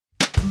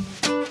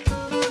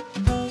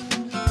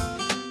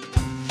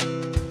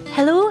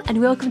Hello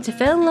and welcome to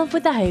Fell in Love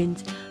with the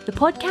Hound, the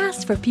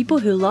podcast for people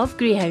who love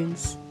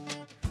greyhounds.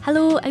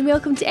 Hello and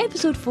welcome to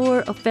episode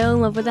 4 of Fell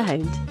in Love with the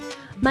Hound.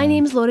 My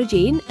name's Laura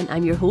Jane and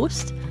I'm your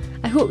host.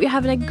 I hope you're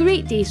having a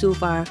great day so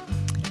far.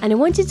 And I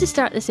wanted to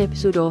start this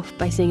episode off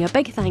by saying a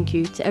big thank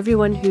you to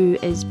everyone who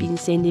has been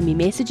sending me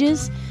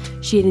messages,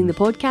 sharing the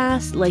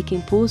podcast,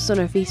 liking posts on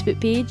our Facebook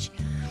page.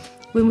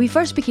 When we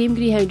first became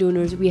greyhound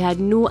owners, we had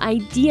no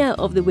idea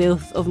of the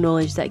wealth of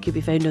knowledge that could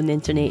be found on the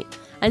internet,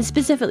 and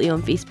specifically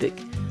on Facebook.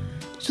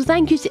 So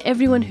thank you to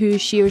everyone who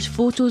shares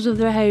photos of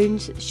their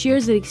hounds,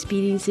 shares their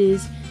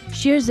experiences,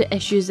 shares the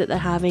issues that they're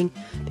having,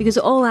 because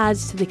it all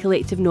adds to the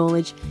collective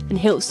knowledge and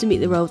helps to make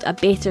the world a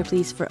better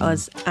place for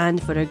us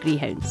and for our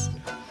greyhounds.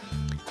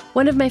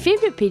 One of my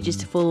favourite pages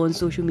to follow on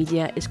social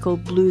media is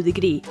called Blue the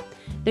Grey.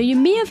 Now you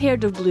may have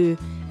heard of Blue,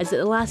 as at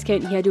the last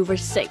count he had over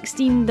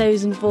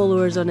 16,000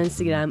 followers on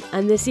Instagram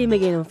and the same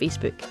again on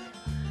Facebook.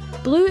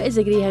 Blue is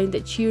a greyhound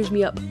that cheers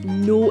me up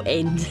no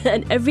end,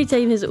 and every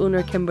time his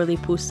owner Kimberly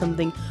posts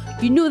something,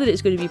 you know that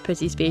it's going to be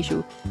pretty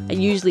special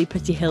and usually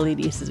pretty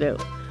hilarious as well.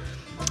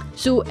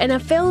 So in a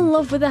fell in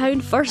love with the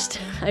hound first,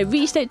 I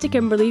reached out to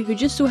Kimberly, who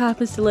just so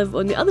happens to live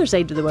on the other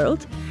side of the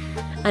world,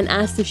 and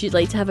asked if she'd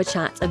like to have a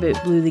chat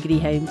about Blue the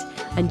greyhound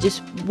and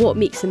just what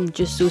makes him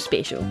just so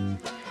special.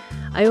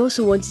 I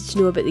also wanted to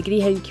know about the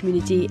greyhound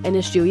community in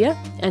Australia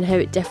and how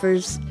it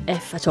differs,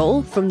 if at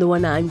all, from the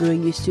one that I'm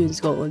growing used to in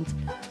Scotland.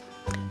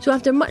 So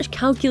after much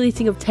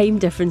calculating of time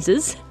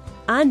differences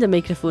and a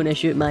microphone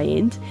issue at my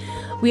end,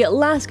 we at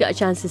last got a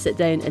chance to sit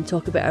down and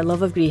talk about our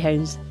love of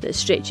greyhounds that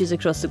stretches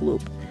across the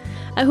globe.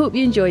 I hope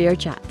you enjoy our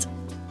chat.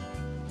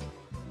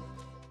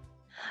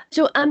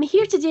 So I'm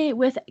here today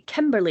with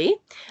Kimberly,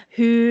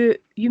 who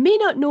you may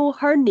not know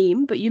her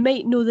name, but you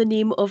might know the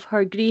name of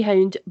her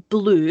greyhound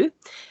Blue,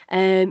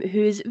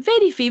 who is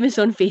very famous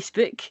on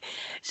Facebook.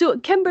 So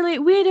Kimberly,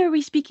 where are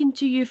we speaking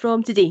to you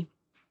from today?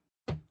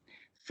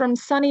 From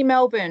sunny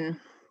Melbourne.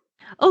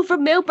 Oh,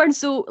 from Melbourne.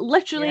 So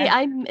literally Yeah.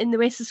 I'm in the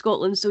west of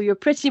Scotland, so you're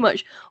pretty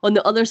much on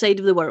the other side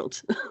of the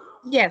world.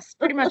 Yes,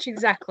 pretty much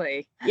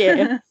exactly.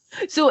 Yeah.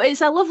 So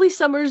it's a lovely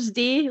summer's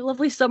day,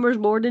 lovely summer's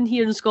morning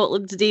here in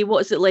Scotland today.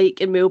 What's it like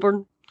in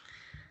Melbourne?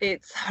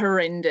 It's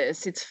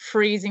horrendous. It's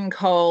freezing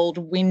cold,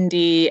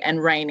 windy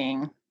and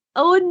raining.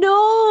 Oh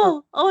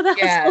no! Oh,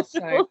 that's Yeah,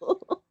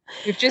 horrible.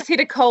 We've just hit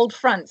a cold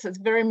front, so it's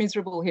very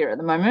miserable here at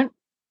the moment.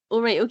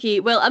 All right, okay.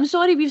 Well, I'm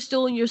sorry we've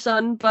stolen your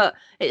son, but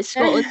it's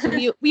Scotland,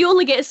 so we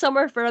only get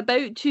summer for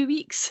about 2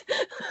 weeks.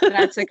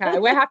 That's okay.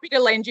 We're happy to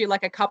lend you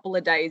like a couple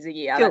of days a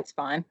year. Cool. That's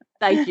fine.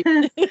 Thank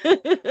you.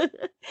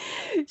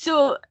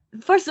 So,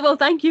 first of all,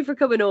 thank you for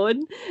coming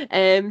on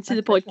to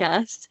the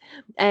podcast.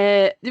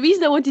 The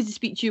reason I wanted to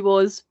speak to you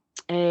was,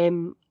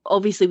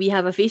 obviously, we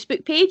have a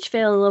Facebook page,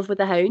 Fell in Love with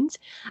the Hound,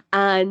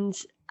 and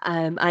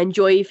I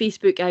enjoy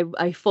Facebook.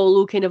 I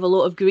follow kind of a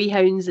lot of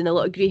greyhounds and a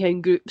lot of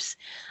greyhound groups,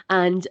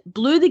 and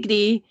Blue the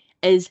Grey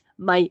is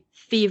my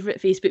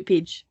favourite Facebook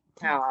page.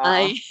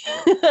 Aww.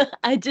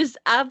 I just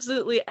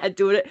absolutely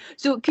adore it.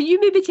 So can you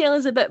maybe tell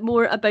us a bit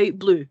more about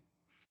Blue?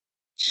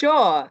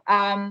 Sure.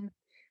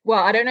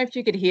 Well, I don't know if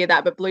you could hear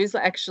that, but Blue's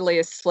actually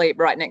asleep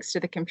right next to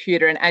the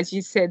computer. And as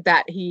you said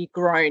that, he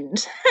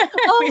groaned,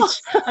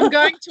 which I'm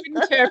going to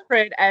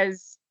interpret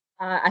as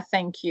a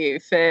thank you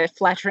for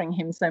flattering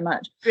him so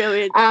much.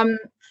 Brilliant.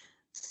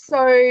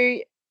 So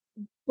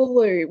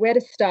Blue, where to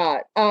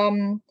start?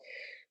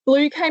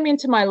 Blue came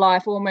into my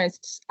life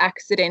almost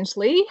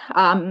accidentally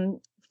 5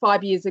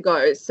 years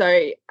ago.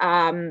 So,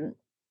 I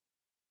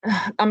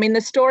mean,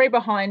 the story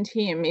behind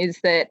him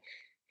is that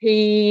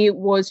he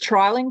was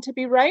trialling to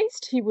be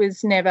raced. He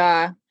was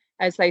never,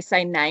 as they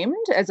say, named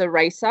as a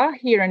racer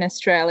here in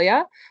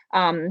Australia.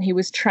 He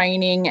was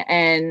training,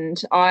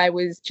 and I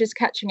was just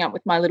catching up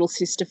with my little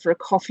sister for a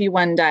coffee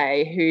one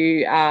day,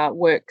 who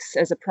works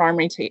as a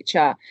primary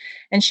teacher.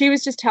 And she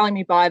was just telling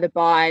me by the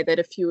by that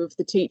a few of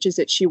the teachers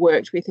that she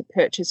worked with had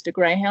purchased a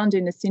greyhound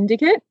in a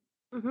syndicate.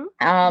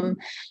 Mm-hmm.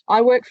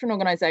 I work for an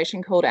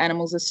organisation called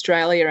Animals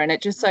Australia, and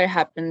it just so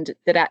happened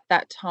that at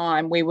that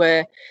time we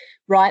were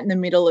right in the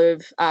middle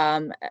of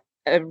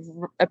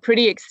a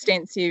pretty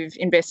extensive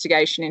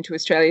investigation into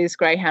Australia's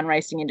greyhound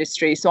racing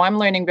industry. So I'm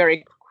learning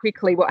very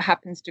quickly what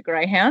happens to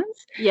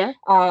greyhounds. Yeah.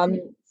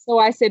 So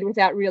I said,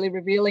 without really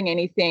revealing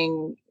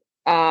anything,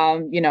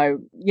 you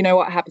know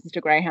what happens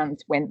to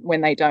greyhounds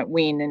when they don't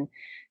win. And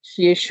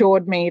she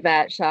assured me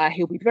that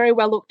he'll be very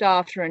well looked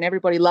after and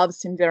everybody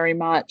loves him very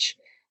much.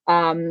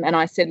 And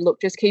I said,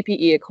 look, just keep your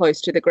ear close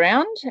to the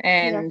ground,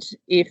 and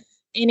if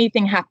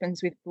anything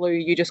happens with Blue,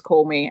 you just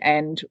call me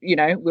and,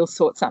 we'll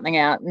sort something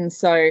out. And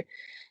so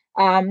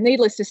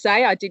needless to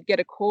say, I did get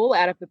a call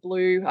out of the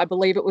blue. I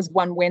believe it was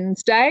one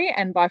Wednesday,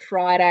 and by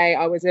Friday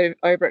I was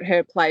over at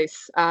her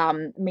place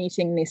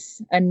meeting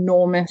this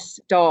enormous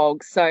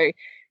dog. So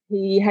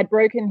he had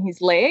broken his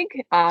leg.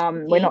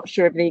 We're not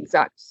sure of the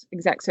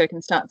exact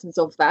circumstances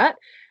of that,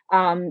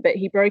 but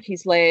he broke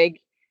his leg.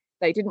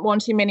 They didn't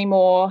want him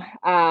anymore,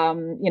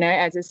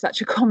 as is such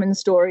a common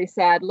story,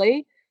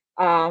 sadly.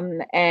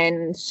 So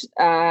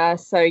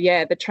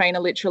yeah, the trainer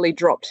literally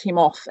dropped him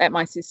off at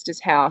my sister's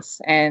house,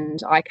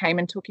 and I came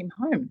and took him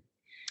home.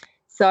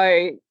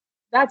 So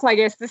that's, I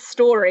guess, the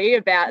story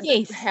about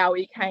how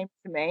he came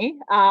to me.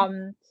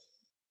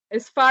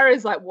 As far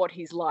as like what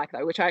he's like,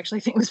 though, which I actually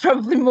think was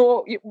probably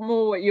more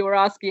what you were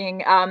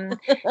asking,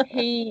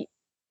 he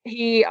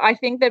I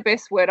think the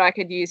best word I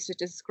could use to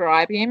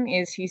describe him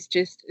is he's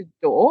just a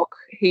dork.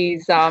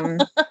 He's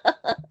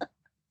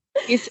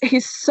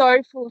he's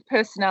so full of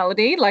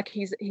personality. Like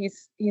he's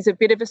a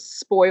bit of a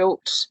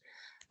spoilt,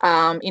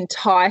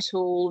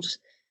 entitled,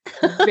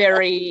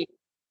 very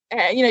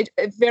a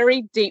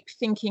very deep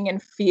thinking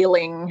and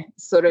feeling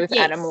sort of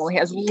animal. He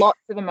has lots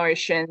of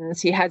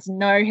emotions. He has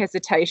no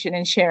hesitation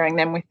in sharing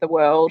them with the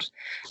world.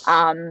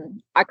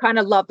 I kind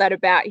of love that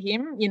about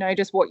him.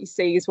 Just what you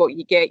see is what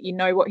you get. You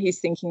know what he's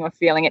thinking or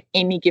feeling at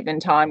any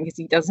given time because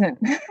he doesn't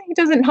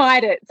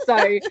hide it.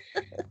 So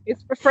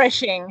it's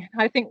refreshing.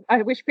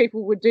 I wish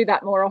people would do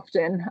that more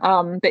often.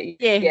 But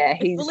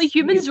if only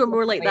humans were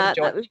more like that.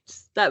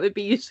 That would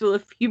be useful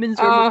if humans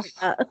were more like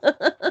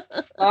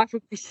that. Life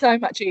would be so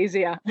much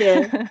easier.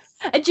 Yeah.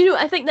 And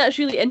I think that's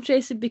really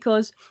interesting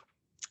because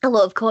a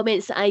lot of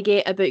comments that I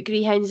get about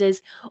greyhounds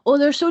is, oh,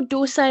 they're so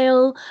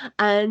docile,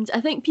 and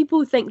I think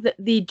people think that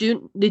they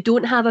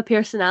don't have a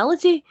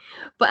personality,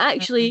 but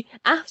actually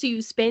after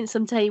you've spent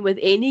some time with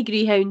any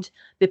greyhound,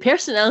 the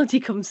personality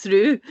comes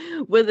through,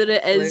 whether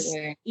it is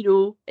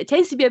it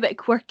tends to be a bit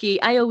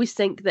quirky. I always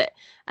think that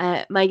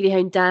my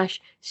greyhound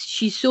Dash,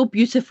 she's so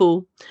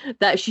beautiful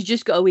that she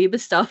just got away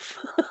with stuff.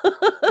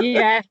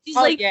 Yeah. She's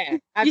like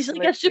a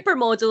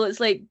supermodel.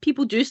 It's like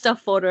people do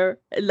stuff for her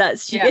and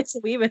she gets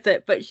away with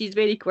it, but she's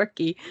very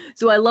quirky.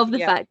 So I love the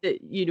fact that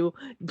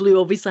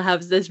Blue obviously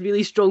has this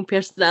really strong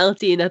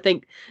personality, and I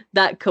think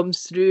that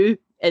comes through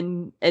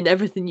in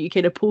everything you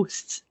kind of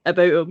post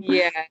about him.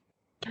 Yeah.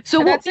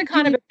 So that's a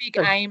kind of a big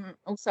aim.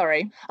 Oh,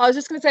 sorry. I was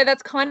just going to say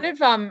that's kind of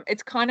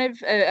it's kind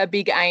of a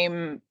big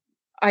aim,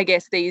 I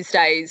guess, these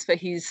days for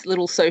his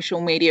little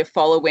social media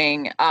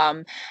following.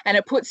 And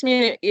it puts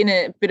me in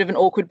a bit of an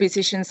awkward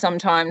position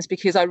sometimes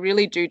because I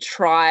really do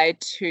try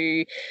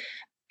to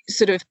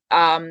sort of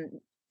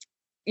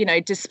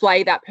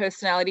display that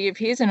personality of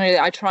his, and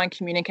I try and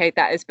communicate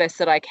that as best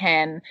that I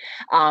can.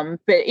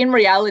 But in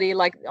reality,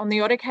 like on the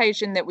odd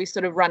occasion that we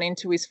sort of run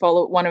into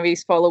one of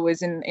his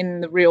followers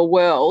in the real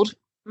world,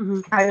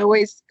 I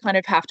always kind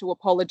of have to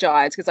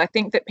apologize because I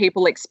think that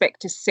people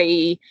expect to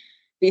see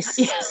this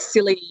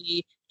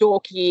silly,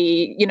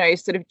 dorky,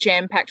 sort of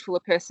jam-packed full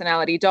of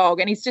personality dog,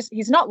 and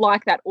he's not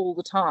like that all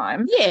the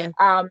time.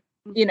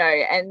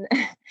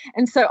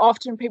 And so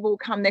often people will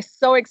come, they're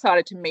so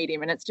excited to meet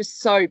him, and it's just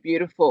so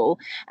beautiful.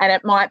 And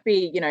it might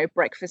be,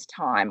 breakfast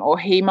time, or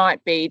he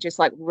might be just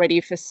like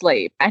ready for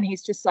sleep, and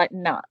he's just like,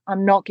 no,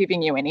 I'm not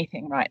giving you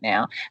anything right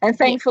now. And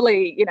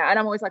thankfully, and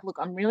I'm always like, look,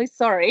 I'm really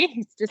sorry,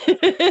 he's just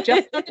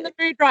not in the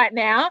mood right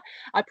now.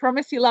 I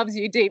promise he loves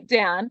you deep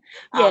down.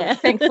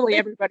 Thankfully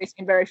everybody's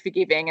been very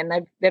forgiving,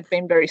 and they've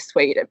been very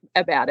sweet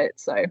about it.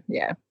 So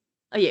yeah.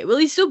 Oh yeah, well,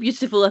 he's so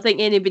beautiful. I think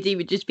anybody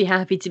would just be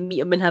happy to meet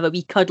him and have a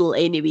wee cuddle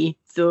anyway.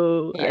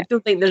 So I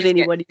don't think there's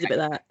any worries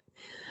about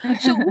that.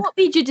 So what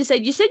made you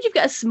decide? You said you've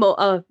got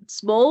a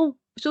small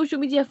social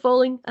media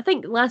following. I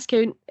think last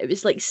count it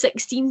was like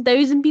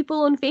 16,000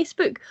 people on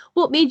Facebook.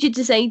 What made you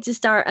decide to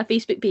start a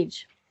Facebook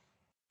page?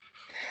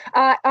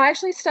 I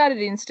actually started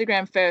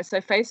Instagram first, so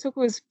Facebook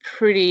was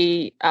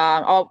pretty.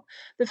 The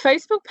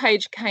Facebook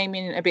page came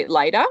in a bit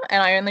later,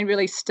 and I only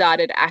really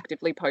started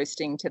actively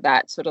posting to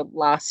that sort of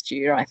last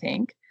year, I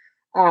think.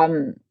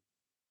 And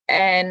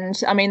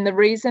I mean, the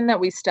reason that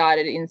we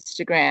started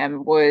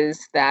Instagram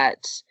was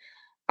that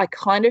I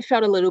kind of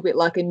felt a little bit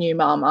like a new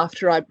mum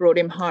after I brought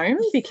him home,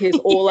 because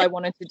all I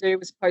wanted to do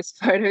was post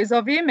photos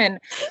of him, and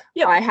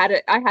I had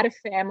a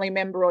family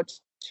member or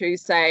to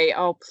say,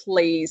 oh,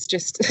 please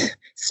just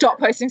stop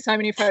posting so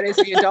many photos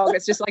of your dog.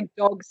 It's just like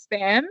dog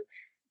spam.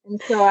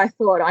 And so I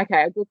thought,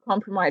 okay, a good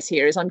compromise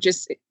here is I'm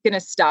just going to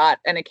start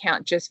an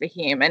account just for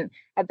him. And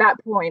at that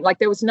point, like,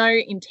 there was no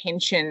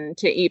intention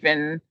to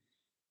even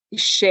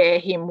share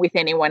him with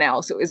anyone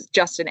else. It was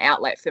just an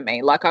outlet for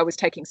me. Like, I was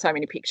taking so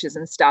many pictures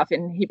and stuff,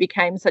 and he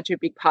became such a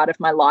big part of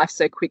my life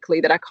so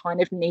quickly that I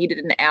kind of needed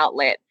an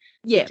outlet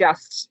to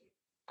just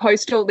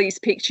post all these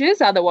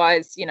pictures.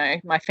 Otherwise,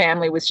 my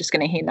family was just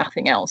going to hear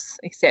nothing else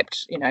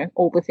except,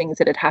 all the things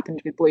that had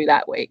happened with Blue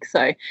that week.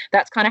 So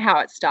that's kind of how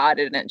it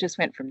started, and it just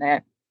went from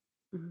there.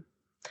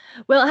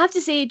 Well, I have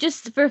to say,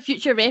 just for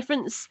future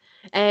reference,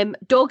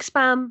 dog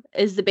spam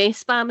is the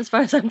best spam as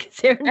far as I'm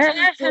concerned.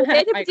 So if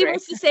anybody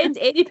wants to send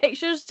any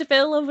pictures to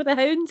Fell in Love with a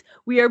Hound,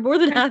 we are more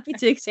than happy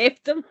to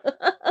accept them.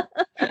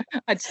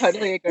 I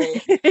totally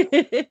agree.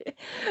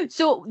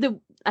 So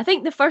I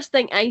think the first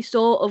thing I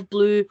saw of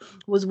Blue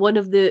was one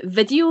of the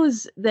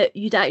videos that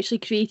you'd actually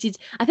created.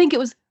 I think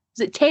was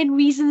it 10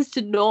 reasons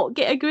to not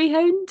get a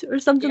greyhound or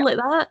something like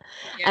that?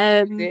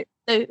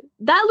 Now,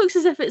 that looks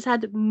as if it's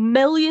had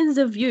millions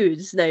of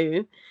views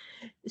now.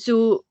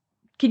 So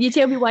can you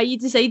tell me why you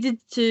decided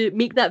to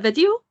make that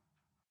video?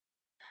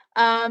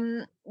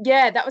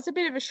 Yeah, that was a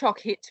bit of a shock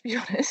hit, to be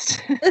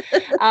honest.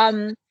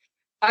 I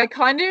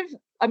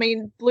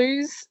mean,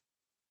 Blue's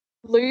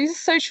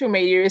social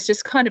media is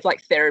just kind of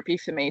like therapy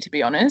for me, to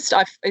be honest.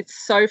 It's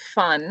so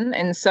fun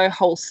and so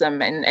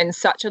wholesome, and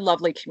such a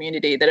lovely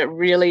community that it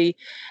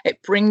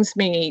brings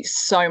me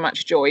so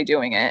much joy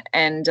doing it.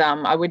 And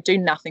I would do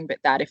nothing but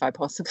that if I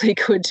possibly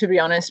could, to be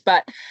honest.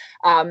 But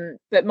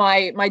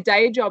my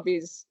day job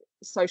is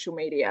social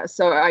media.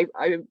 So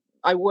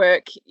I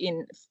work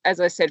in,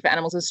 as I said, for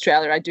Animals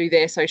Australia. I do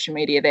their social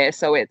media there,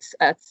 so it's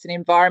an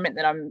environment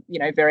that I'm,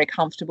 very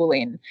comfortable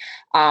in,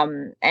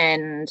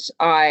 and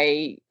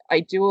I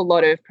do a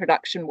lot of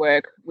production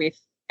work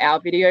with our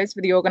videos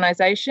for the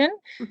organisation,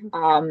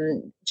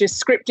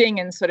 just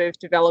scripting and sort of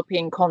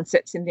developing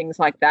concepts and things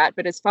like that.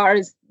 But as far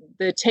as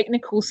the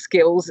technical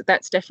skills,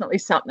 that's definitely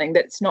something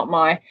that's not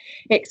my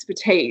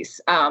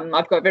expertise.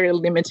 I've got very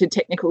limited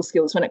technical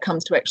skills when it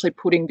comes to actually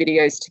putting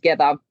videos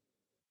together.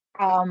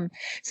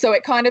 So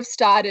it kind of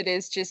started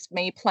as just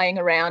me playing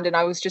around, and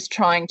I was just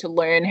trying to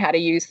learn how to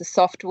use the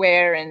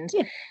software. And,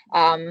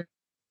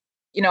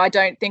 I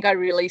don't think I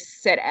really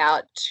set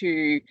out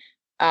to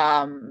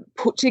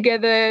put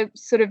together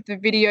sort of the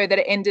video that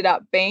it ended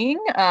up being,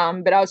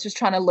 but I was just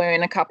trying to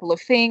learn a couple of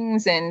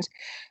things. And,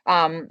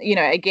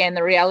 again,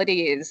 the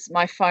reality is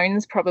my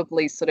phone's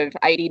probably sort of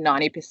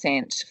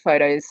 80-90%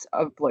 photos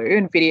of Blue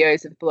and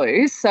videos of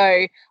Blue.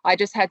 So I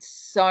just had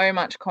so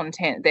much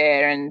content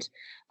there, and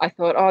I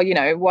thought,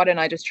 why don't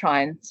I just try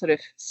and sort of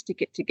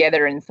stick it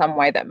together in some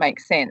way that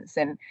makes sense?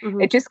 And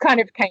it just kind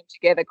of came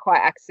together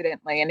quite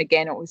accidentally. And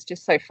again, it was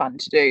just so fun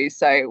to do.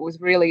 So it was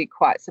really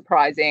quite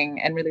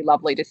surprising and really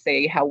lovely to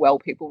see how well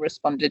people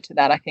responded to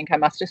that. I think I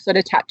must have sort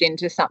of tapped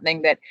into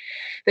something that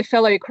the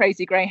fellow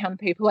crazy greyhound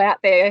people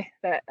out there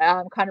that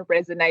kind of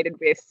resonated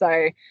with.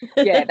 So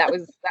yeah, that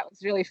was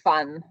really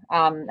fun.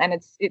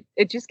 And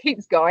it just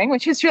keeps going,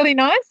 which is really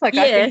nice. I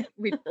think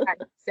we back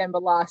in December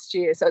last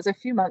year, so it's a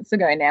few months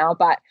ago now,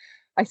 but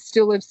I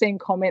still have seen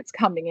comments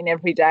coming in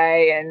every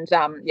day, and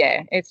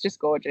it's just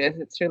gorgeous.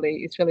 It's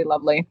really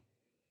lovely.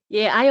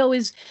 Yeah, I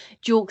always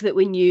joke that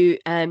when you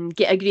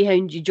get a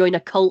greyhound, you join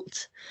a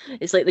cult.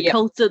 It's like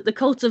the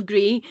cult of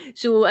grey.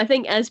 So I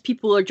think as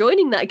people are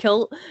joining that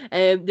cult,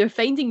 they're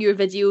finding your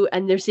video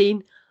and they're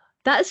saying,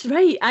 "That's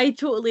right. I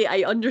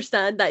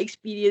understand that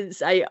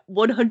experience. I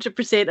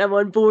 100% am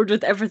on board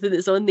with everything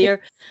that's on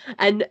there."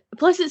 And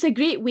plus, it's a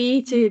great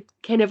way to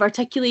kind of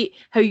articulate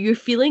how you're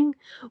feeling.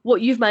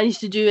 What you've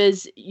managed to do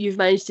is you've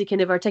managed to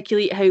kind of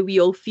articulate how we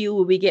all feel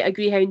when we get a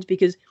greyhound,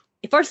 because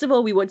first of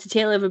all, we want to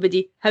tell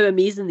everybody how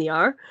amazing they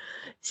are.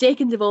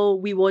 Second of all,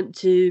 we want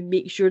to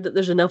make sure that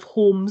there's enough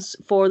homes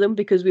for them,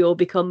 because we all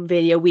become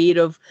very aware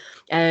of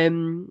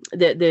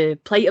the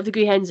plight of the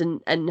greyhounds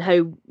and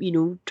how,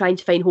 trying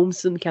to find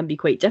homes for them can be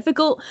quite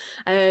difficult.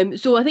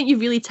 So I think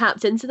you've really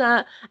tapped into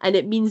that, and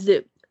it means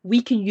that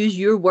we can use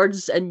your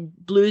words and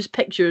Blue's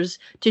pictures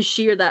to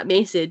share that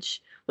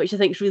message, which I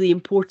think is really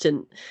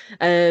important.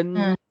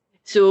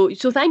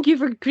 So thank you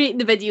for creating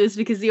the videos,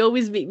 because they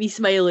always make me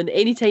smile, and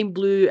anytime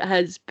Blue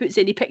puts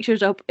any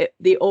pictures up,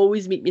 they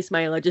always make me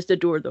smile. I just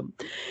adore them.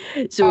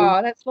 So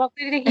that's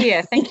lovely to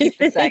hear. Thank you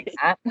for saying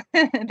that.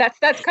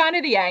 That's kind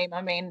of the aim.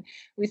 I mean,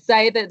 we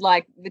say that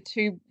like the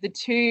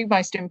two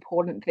most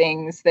important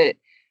things that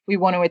we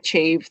want to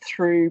achieve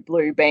through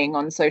Blue being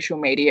on social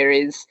media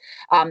is,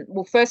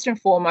 first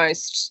and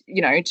foremost,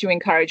 to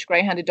encourage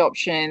greyhound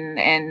adoption.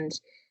 And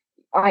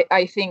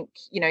I think,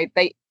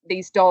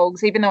 these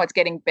dogs, even though it's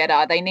getting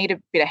better, they need a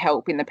bit of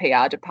help in the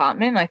PR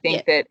department. I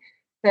think that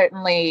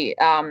certainly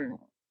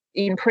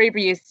in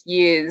previous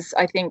years,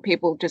 I think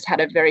people just had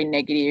a very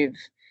negative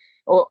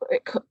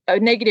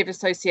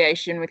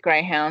association with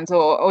greyhounds,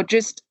 or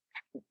just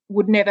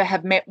would never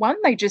have met one.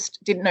 They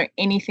just didn't know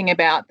anything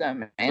about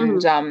them.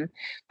 And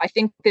I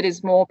think that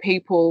as more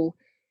people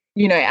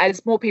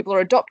are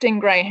adopting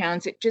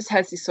greyhounds, it just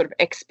has this sort of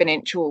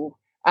exponential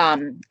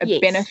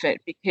benefit,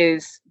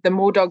 because the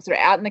more dogs are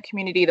out in the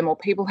community, the more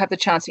people have the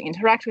chance to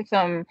interact with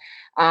them.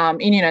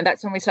 And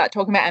that's when we start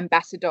talking about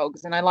ambassador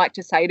dogs. And I like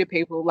to say to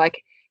people,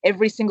 like,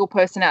 every single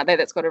person out there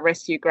that's got a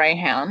rescue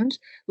greyhound,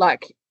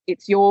 like,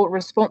 it's your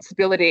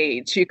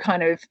responsibility to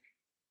kind of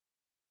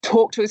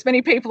talk to as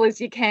many people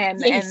as you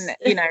can, and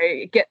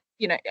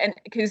and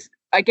because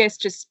I guess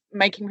just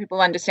making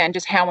people understand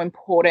just how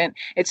important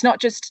it's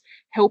not just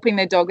helping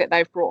the dog that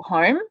they've brought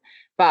home,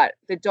 but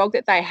the dog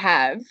that they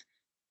have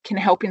can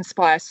help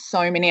inspire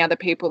so many other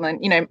people.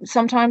 And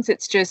sometimes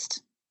it's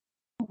just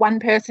one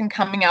person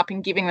coming up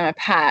and giving them a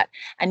pat,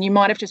 and you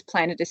might have just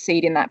planted a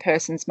seed in that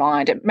person's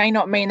mind. It may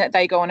not mean that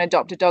they go and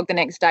adopt a dog the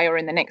next day or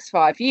in the next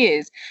 5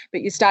 years,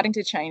 but you're starting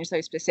to change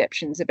those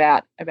perceptions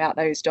about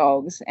those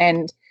dogs.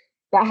 And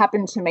that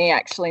happened to me,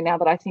 actually, now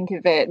that I think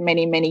of it,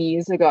 many, many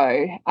years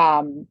ago.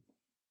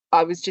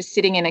 I was just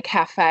sitting in a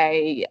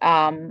cafe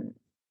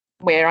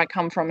where I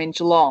come from in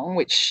Geelong,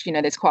 which,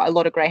 there's quite a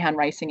lot of greyhound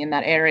racing in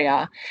that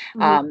area.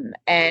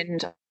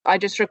 And I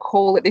just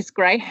recall that this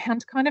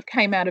greyhound kind of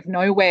came out of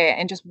nowhere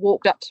and just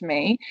walked up to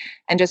me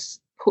and just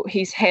put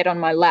his head on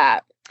my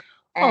lap.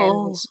 and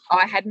Oh,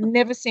 I had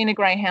never seen a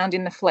greyhound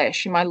in the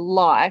flesh in my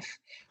life.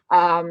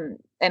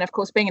 And of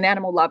course, being an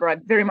animal lover, I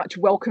very much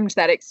welcomed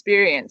that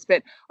experience.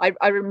 But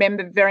I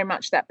remember very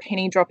much that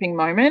penny dropping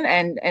moment,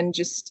 and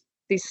just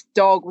this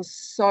dog was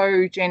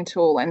so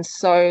gentle and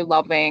so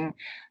loving,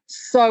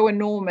 so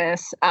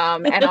enormous.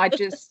 And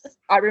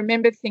I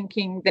remember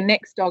thinking the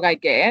next dog I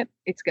get,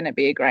 it's going to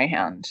be a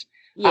greyhound.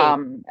 yeah.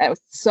 It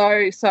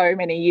was so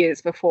many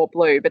years before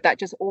Blue, but that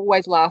just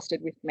always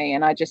lasted with me.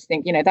 And I just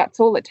think, that's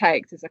all it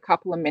takes is a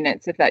couple of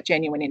minutes of that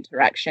genuine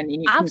interaction,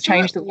 and you can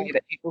change the way Absolutely.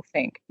 that people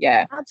think.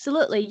 Yeah.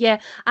 Absolutely, yeah.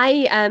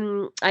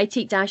 I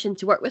take Dash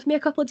into work with me a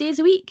couple of days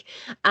a week,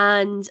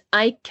 and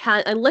I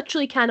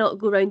literally cannot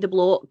go round the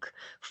block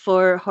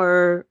for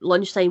her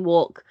lunchtime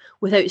walk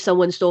without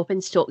someone stopping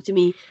to talk to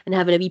me and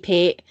having a wee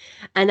pet.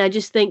 And I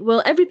just think,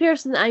 well, every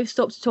person that I've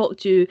stopped to talk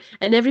to,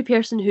 and every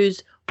person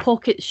whose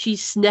pockets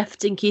she's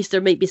sniffed in case there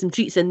might be some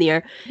treats in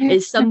there,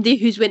 is somebody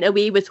who's went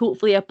away with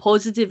hopefully a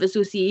positive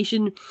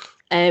association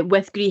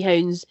with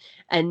greyhounds.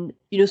 And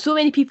so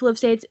many people have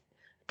said,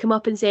 come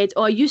up and said,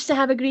 "Oh, I used to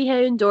have a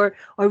greyhound," or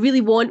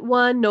really want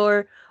one,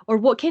 or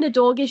what kind of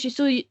dog is she?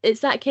 So it's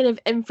that kind of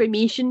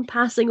information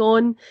passing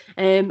on.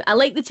 I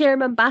like the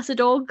term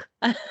ambassador.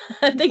 I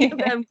think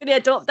I'm going to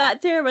adopt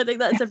that term. I think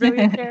that's a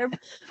brilliant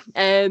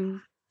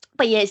term.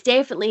 But yeah, it's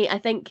definitely. I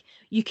think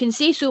you can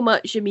say so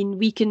much. I mean,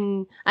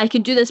 I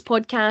can do this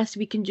podcast.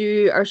 We can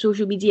do our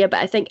social media, but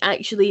I think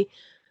actually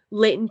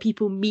letting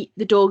people meet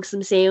the dogs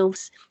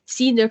themselves,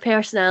 seeing their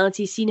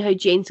personality, seeing how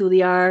gentle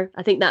they are,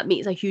 I think that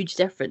makes a huge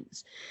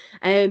difference.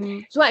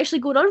 So actually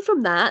going on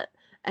from that,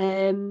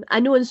 I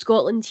know in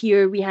Scotland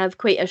here we have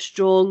quite a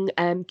strong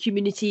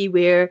community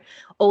where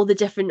all the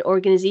different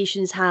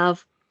organisations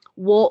have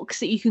walks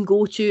that you can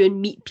go to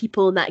and meet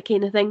people and that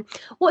kind of thing.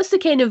 What's the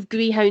kind of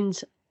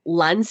greyhound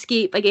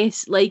landscape, I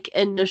guess, like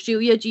in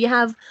Australia? Do you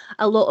have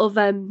a lot of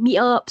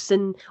meetups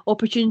and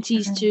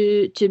opportunities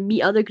to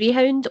meet other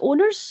greyhound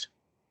owners?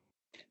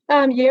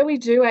 Yeah, we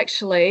do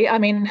actually. I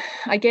mean,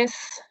 I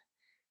guess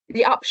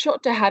the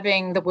upshot to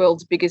having the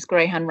world's biggest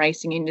greyhound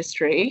racing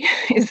industry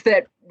is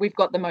that we've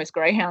got the most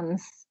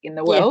greyhounds in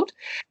the Yeah. world.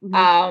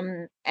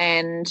 Mm-hmm.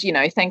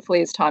 And,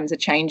 thankfully, as times are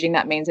changing,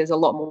 that means there's a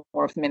lot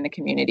more of them in the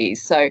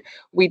communities. So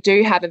we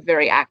do have a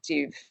very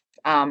active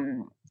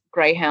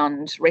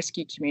greyhound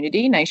rescue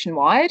community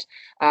nationwide.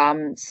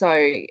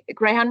 So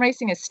greyhound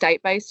racing is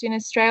state-based in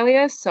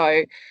Australia.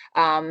 So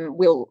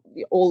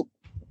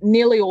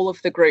nearly all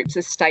of the groups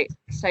are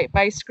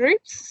state-based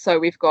groups. So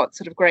we've got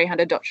sort of greyhound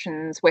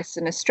adoptions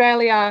Western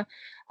Australia.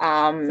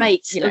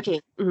 Right. Okay.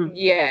 Mm-hmm.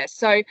 Yeah.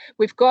 So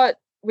we've got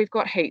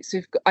heaps.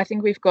 I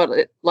think we've got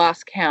at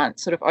last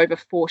count sort of over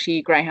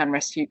 40 greyhound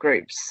rescue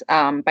groups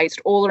based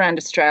all around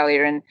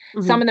Australia, and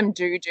some of them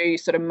do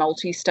sort of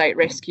multi-state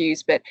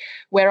rescues. But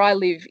where I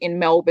live in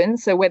Melbourne,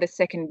 so we're the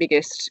second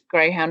biggest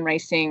greyhound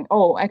racing.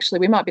 Oh,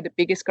 actually, we might be the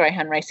biggest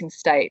greyhound racing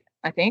state,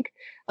 I think.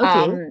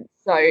 Okay.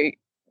 So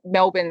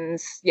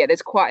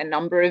there's quite a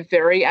number of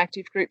very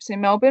active groups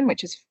in Melbourne,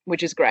 which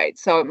is great.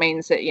 So it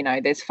means that,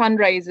 there's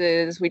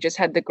fundraisers. We just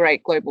had the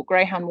Great Global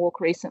Greyhound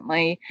Walk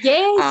recently.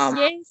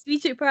 Yes,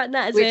 we took part in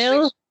that as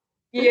well.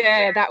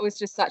 Yeah, that was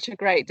just such a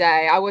great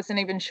day. I wasn't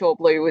even sure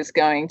Blue was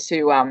going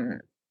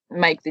to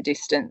make the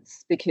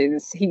distance,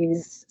 because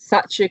he's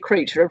such a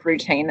creature of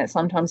routine that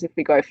sometimes if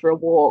we go for a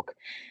walk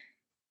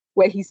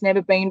where he's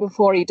never been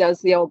before, he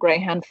does the old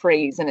greyhound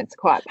freeze, and it's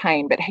quite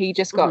pain, but he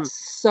just got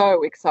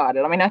so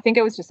excited. I mean, I think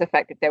it was just the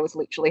fact that there was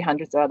literally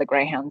hundreds of other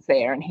greyhounds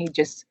there, and he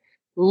just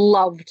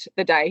loved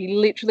the day. He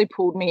literally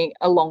pulled me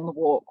along the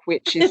walk,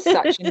 which is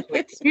such a new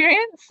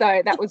experience.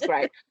 So that was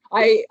great.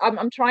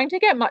 I'm trying to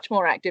get much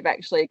more active,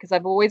 actually, because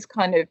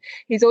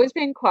he's always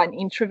been quite an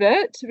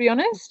introvert, to be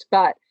honest,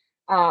 but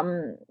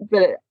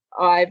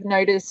I've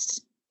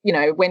noticed,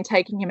 when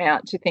taking him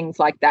out to things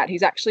like that,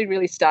 he's actually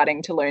really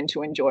starting to learn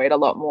to enjoy it a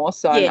lot more.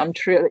 So yeah. I'm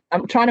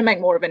trying to make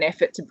more of an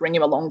effort to bring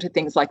him along to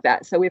things like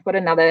that. So we've got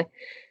another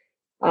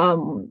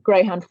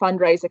greyhound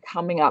fundraiser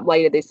coming up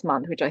later this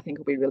month, which I think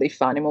will be really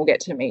fun, and we'll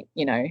get to meet,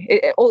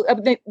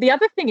 the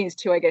other thing is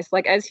too, I guess,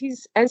 like as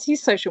his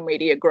social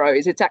media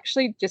grows, it's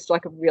actually just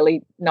like a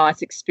really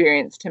nice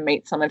experience to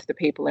meet some of the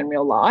people in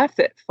real life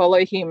that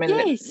follow him and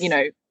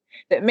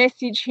that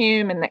message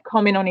him and that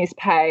comment on his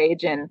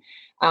page. And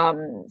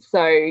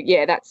so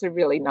yeah, that's a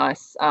really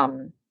nice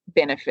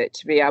benefit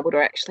to be able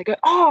to actually go,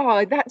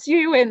 oh, that's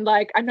you, and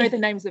like I know the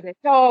names of their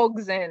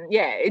dogs, and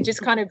yeah, it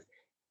just kind of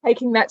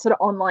taking that sort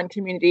of online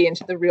community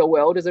into the real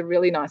world is a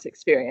really nice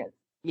experience.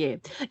 Yeah.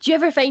 Do you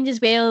ever find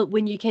as well,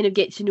 when you kind of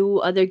get to know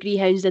other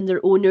greyhounds and their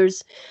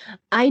owners,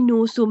 I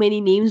know so many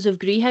names of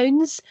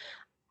greyhounds,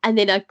 and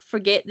then I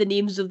forget the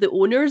names of the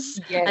owners,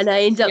 and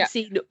I end up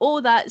saying,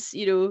 oh, that's,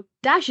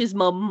 Dash's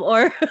mum,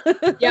 or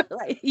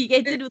like, you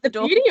get to know the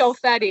dogs. The beauty of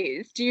that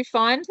is, do you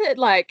find that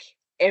like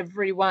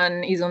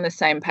everyone is on the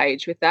same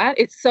page with that?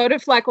 It's sort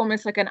of like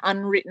almost like an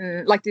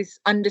unwritten, like this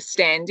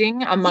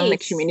understanding among the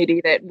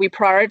community that we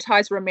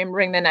prioritize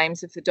remembering the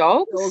names of the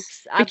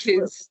dogs.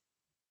 Absolutely. Because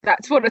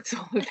that's what it's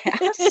all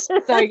about.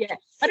 So yeah,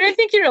 I don't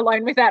think you're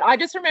alone with that. I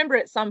just remember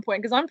at some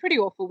point, because I'm pretty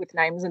awful with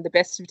names in the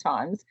best of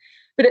times,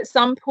 but at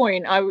some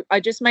point I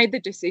just made the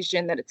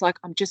decision that it's like,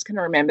 I'm just going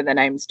to remember the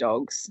names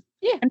dogs.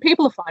 Yeah. And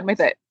people are fine with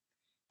it.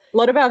 A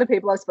lot of other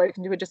people I've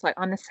spoken to are just like,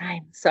 I'm the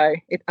same. So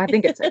I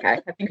think it's okay.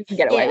 I think we can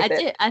get away with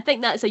it. I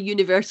think that's a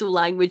universal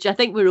language. I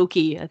think we're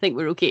okay.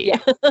 Yeah.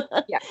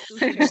 Yeah.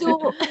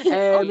 So,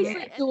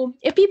 so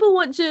if people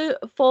want to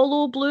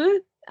follow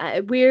Blue,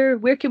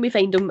 where can we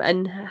find them,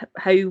 and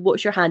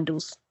what's your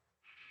handles?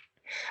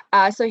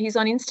 So he's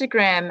on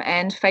Instagram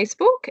and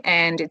Facebook,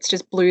 and it's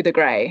just Blue the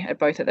Grey at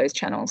both of those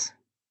channels.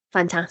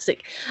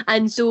 Fantastic.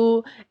 And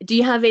so do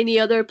you have any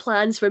other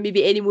plans for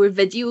maybe any more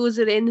videos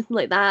or anything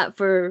like that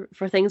for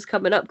things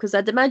coming up? Because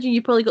I'd imagine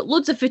you probably got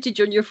loads of footage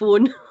on your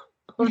phone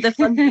of the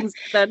fun things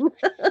done.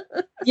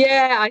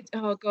 Yeah,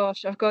 oh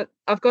gosh, I've got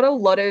a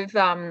lot of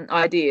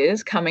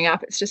ideas coming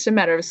up. It's just a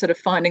matter of sort of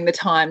finding the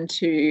time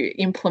to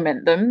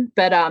implement them.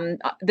 But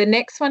the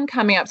next one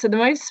coming up, so the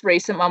most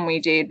recent one we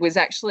did was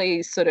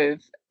actually sort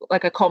of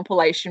like a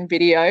compilation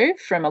video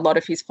from a lot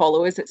of his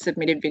followers that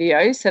submitted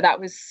videos. So that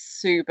was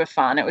super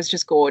fun. It was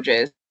just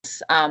gorgeous.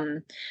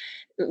 It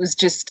was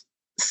just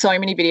so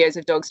many videos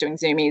of dogs doing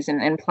zoomies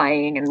and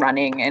playing and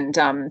running, and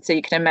so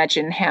you can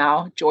imagine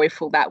how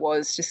joyful that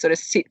was to sort of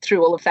sit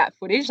through all of that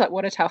footage. Like,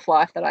 what a tough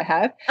life that I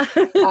have.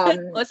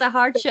 It's a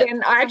hardship.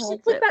 And I actually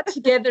put that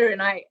together,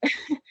 and I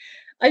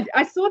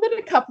saw that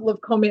a couple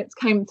of comments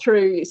came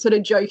through sort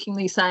of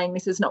jokingly saying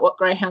this is not what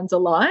greyhounds are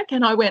like,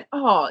 and I went,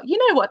 oh, you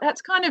know what,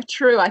 that's kind of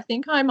true. I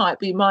think I might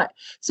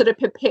sort of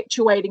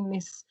perpetuating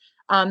this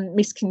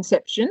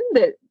misconception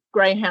that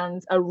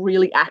greyhounds are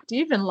really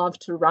active and love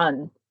to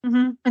run.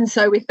 Mm-hmm. And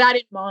so with that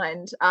in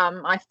mind,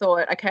 I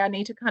thought, okay, I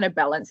need to kind of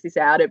balance this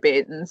out a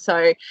bit. And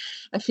so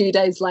a few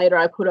days later,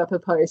 I put up a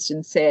post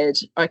and said,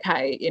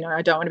 okay,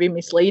 I don't want to be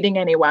misleading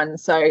anyone,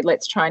 so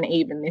let's try and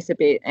even this a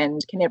bit.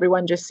 And can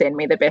everyone just send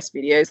me the best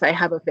videos they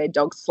have of their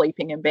dogs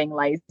sleeping and being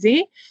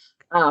lazy?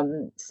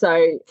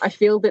 So I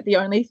feel that the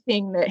only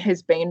thing that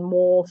has been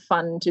more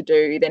fun to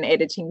do than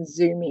editing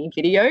zoomy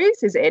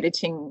videos is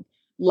editing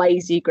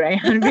lazy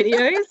greyhound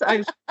videos.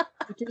 I've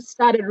just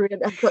started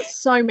I've got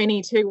so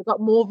many too. We've got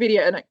more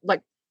video, and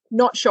like,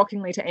 not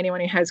shockingly to anyone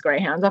who has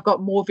greyhounds, I've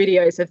got more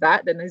videos of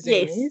that than the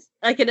zoomies. Yes,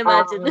 I can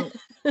imagine.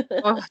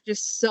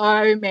 Just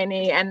so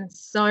many, and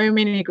so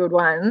many good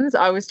ones.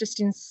 I was just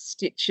in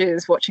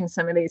stitches watching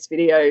some of these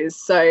videos.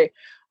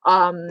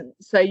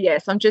 So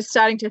yes, I'm just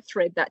starting to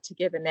thread that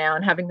together now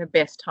and having the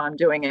best time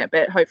doing it,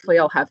 but hopefully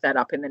I'll have that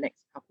up in the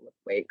next couple of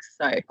weeks.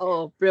 So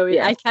oh,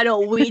 brilliant. Yeah. I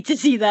cannot wait to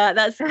see that.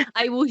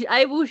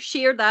 I will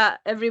share that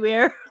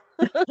everywhere.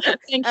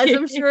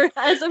 I'm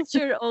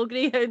sure all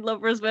greyhound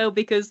lovers will,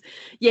 because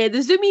yeah, the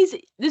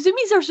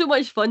zoomies are so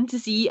much fun to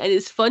see, and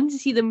it's fun to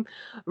see them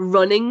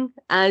running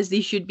as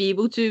they should be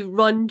able to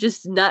run,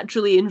 just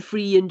naturally and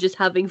free and just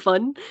having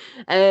fun.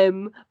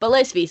 But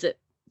let's face it,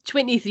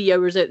 23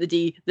 hours out the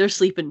day they're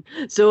sleeping,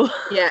 so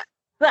yeah,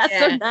 that's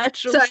a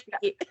natural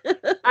state.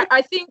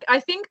 I think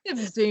the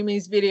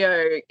zoomies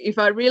video, if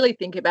I really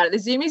think about it, the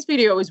zoomies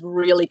video is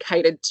really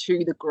catered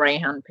to the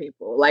greyhound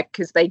people, like,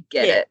 because they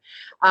get it,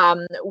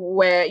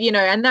 where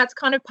and that's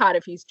kind of part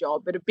of his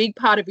job, but a big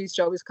part of his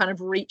job is kind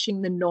of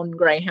reaching the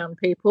non-greyhound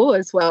people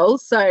as well,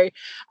 so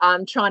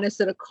trying to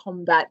sort of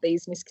combat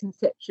these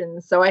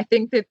misconceptions. So I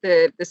think that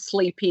the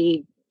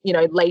sleepy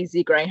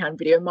lazy greyhound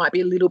video might be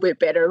a little bit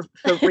better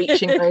for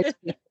reaching those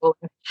people.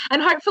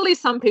 And hopefully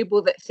some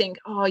people that think,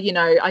 oh,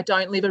 I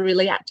don't live a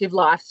really active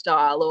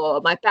lifestyle,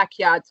 or my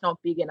backyard's not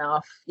big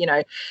enough,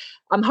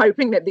 I'm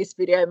hoping that this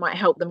video might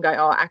help them go,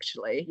 oh,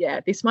 actually,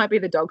 yeah, this might be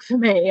the dog for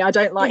me. I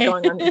don't like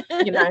going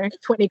on,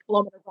 20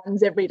 kilometre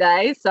runs every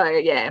day. So,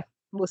 yeah,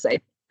 we'll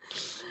see.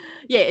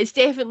 Yeah, it's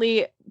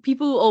definitely,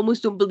 people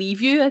almost don't believe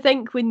you, I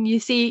think, when you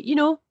say,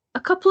 a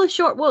couple of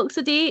short walks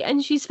a day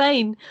and she's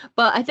fine.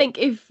 But I think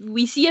if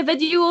we see a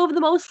video of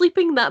them all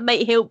sleeping, that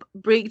might help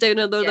break down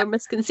another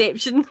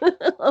misconception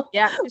of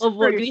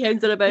what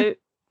greyhounds are about.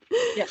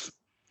 Yes.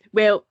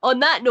 Well, on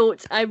that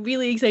note, I'm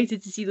really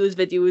excited to see those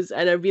videos,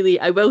 and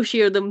I will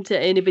share them to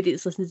anybody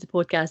that's listening to the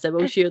podcast. I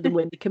will share them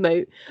when they come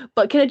out.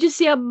 But can I just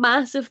say a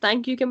massive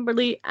thank you,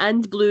 Kimberly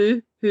and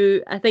Blue,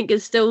 who I think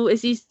is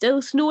he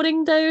still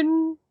snoring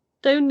down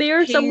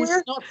there somewhere?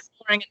 He's not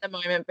snoring at the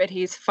moment, but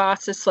he's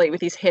fast asleep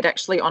with his head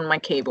actually on my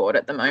keyboard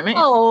at the moment.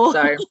 Oh,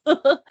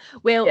 so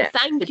well,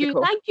 thank you,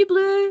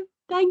 Blue.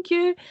 Thank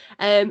you.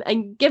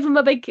 And give him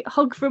a big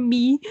hug from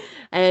me.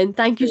 And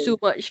thank you so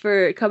much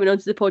for coming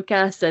onto the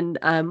podcast. And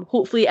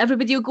hopefully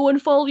everybody will go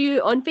and follow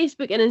you on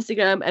Facebook and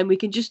Instagram, and we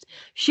can just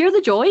share the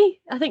joy.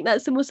 I think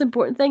that's the most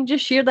important thing.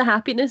 Just share the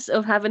happiness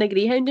of having a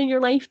greyhound in your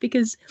life,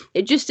 because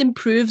it just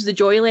improves the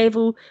joy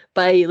level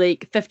by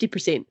like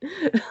 50%.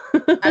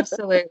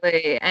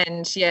 Absolutely.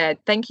 And yeah,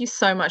 thank you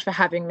so much for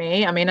having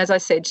me. I mean, as I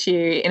said to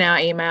you in our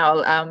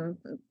email,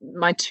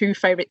 my two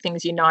favourite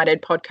things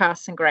united,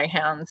 podcasts and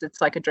greyhounds.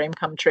 It's like a dream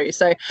come true.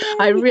 So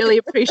I really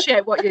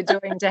appreciate what you're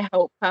doing to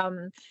help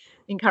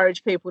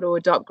encourage people to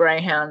adopt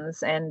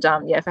greyhounds, and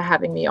for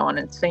having me on.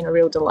 It's been a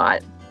real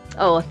delight.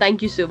 Oh,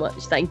 thank you so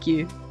much. Thank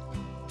you.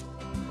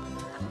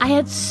 I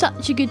had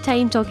such a good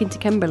time talking to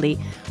Kimberly.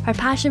 Her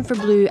passion for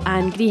Blue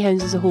and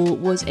greyhounds as a whole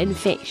was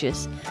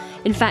infectious.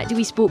 In fact,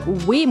 we spoke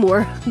way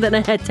more than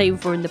I had time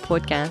for in the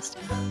podcast,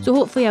 so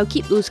hopefully I'll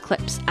keep those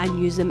clips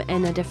and use them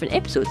in a different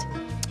episode.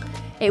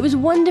 It was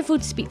wonderful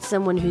to speak to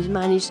someone who's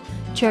managed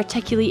to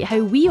articulate how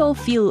we all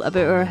feel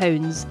about our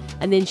hounds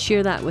and then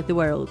share that with the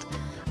world.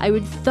 I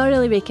would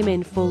thoroughly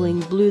recommend following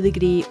Blue the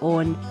Grey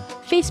on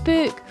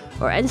Facebook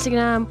or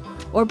Instagram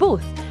or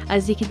both,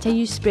 as they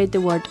continue to spread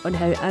the word on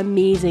how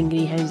amazing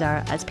greyhounds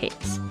are as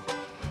pets.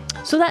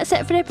 So that's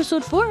it for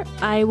episode 4.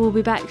 I will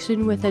be back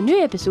soon with a new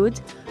episode,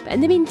 but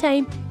in the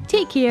meantime,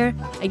 take care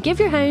and give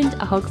your hound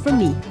a hug from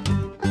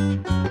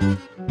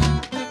me.